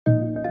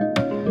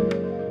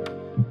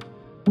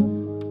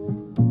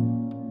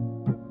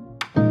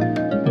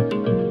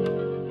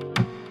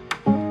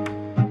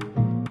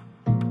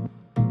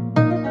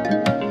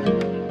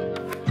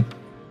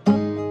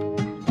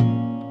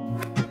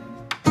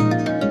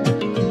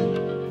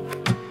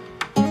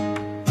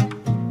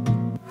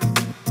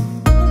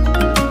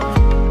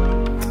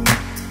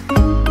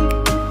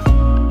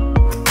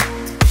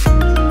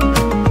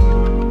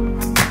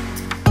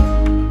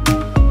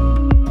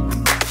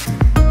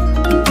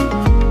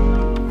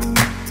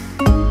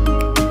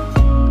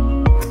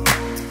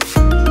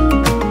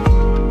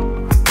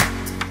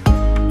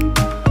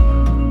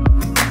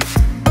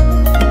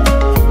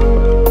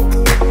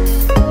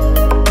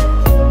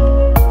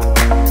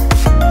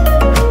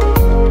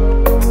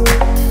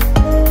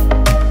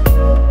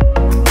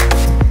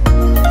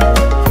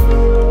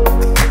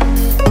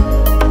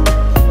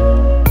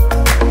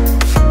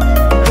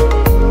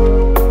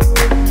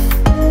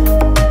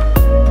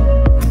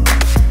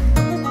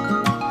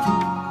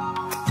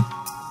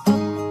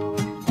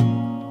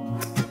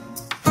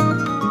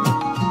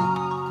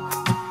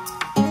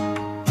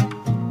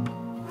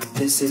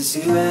this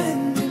is to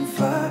end in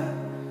fire,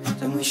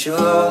 then we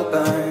shall all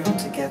burn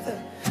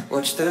together.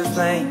 Watch the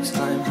flames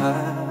climb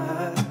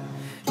high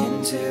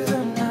into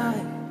the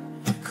night,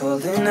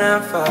 calling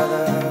out,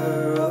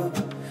 Father, oh,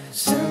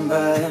 stand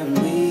by and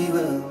we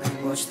will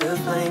watch the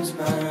flames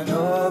burn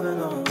over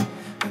and on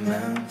the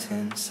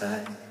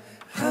mountainside.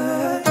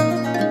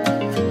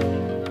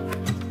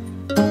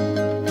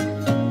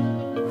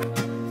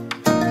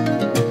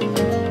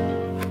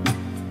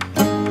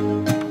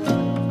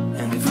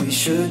 And if we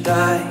should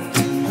die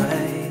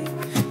tonight,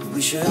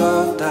 we should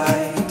all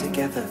die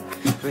together.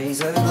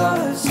 Raise a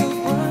glass of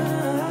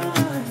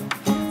wine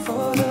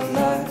for the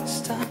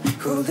last time,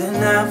 calling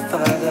out,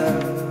 Father,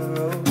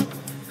 oh,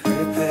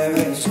 prepare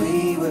as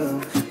we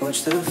will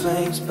watch the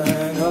flames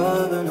burn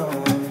over and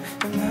on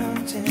the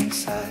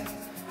mountainside.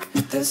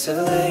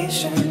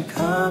 Desolation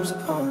comes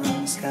upon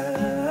the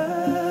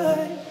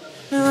sky.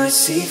 Now I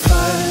see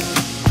fire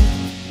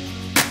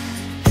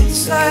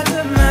inside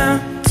the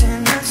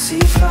mountain. I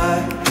see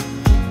fire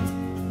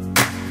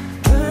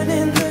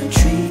burning the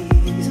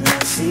trees, and I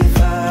see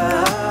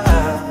fire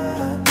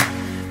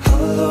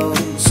hollow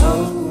in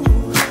soul.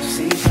 I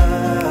see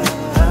fire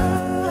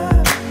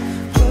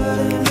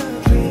burning the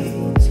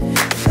breeze, and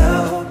I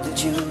hope that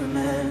you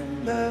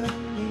remember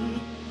me.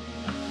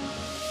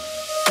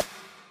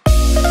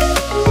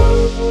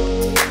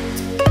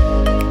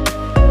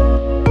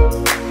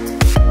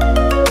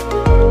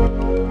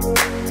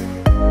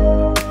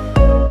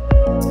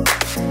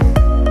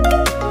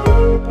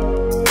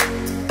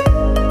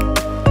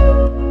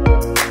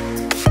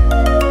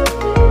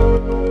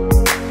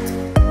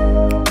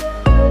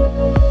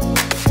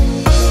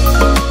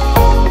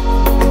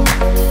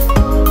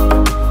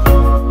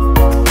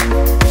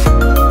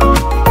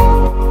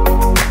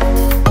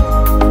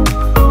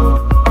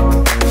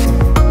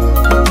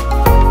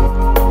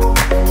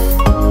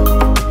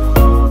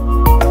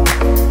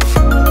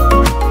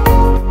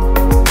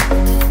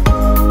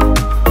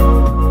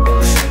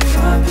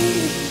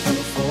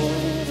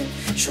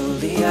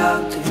 Surely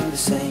I'll do the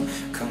same,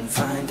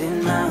 confined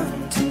in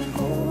mountain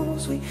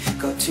holes. We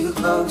got too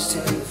close to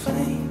the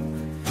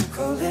flame,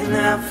 calling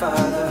out,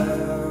 Father,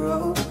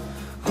 oh,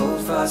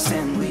 hold fast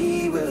and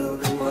we will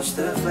watch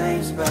the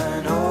flames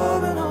burn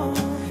over and on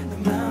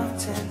the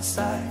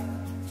mountainside.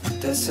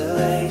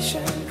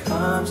 Desolation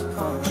comes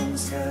upon the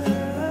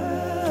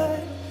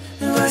sky.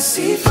 Now I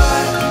see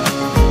fire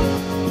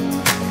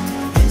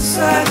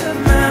inside the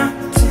mountain.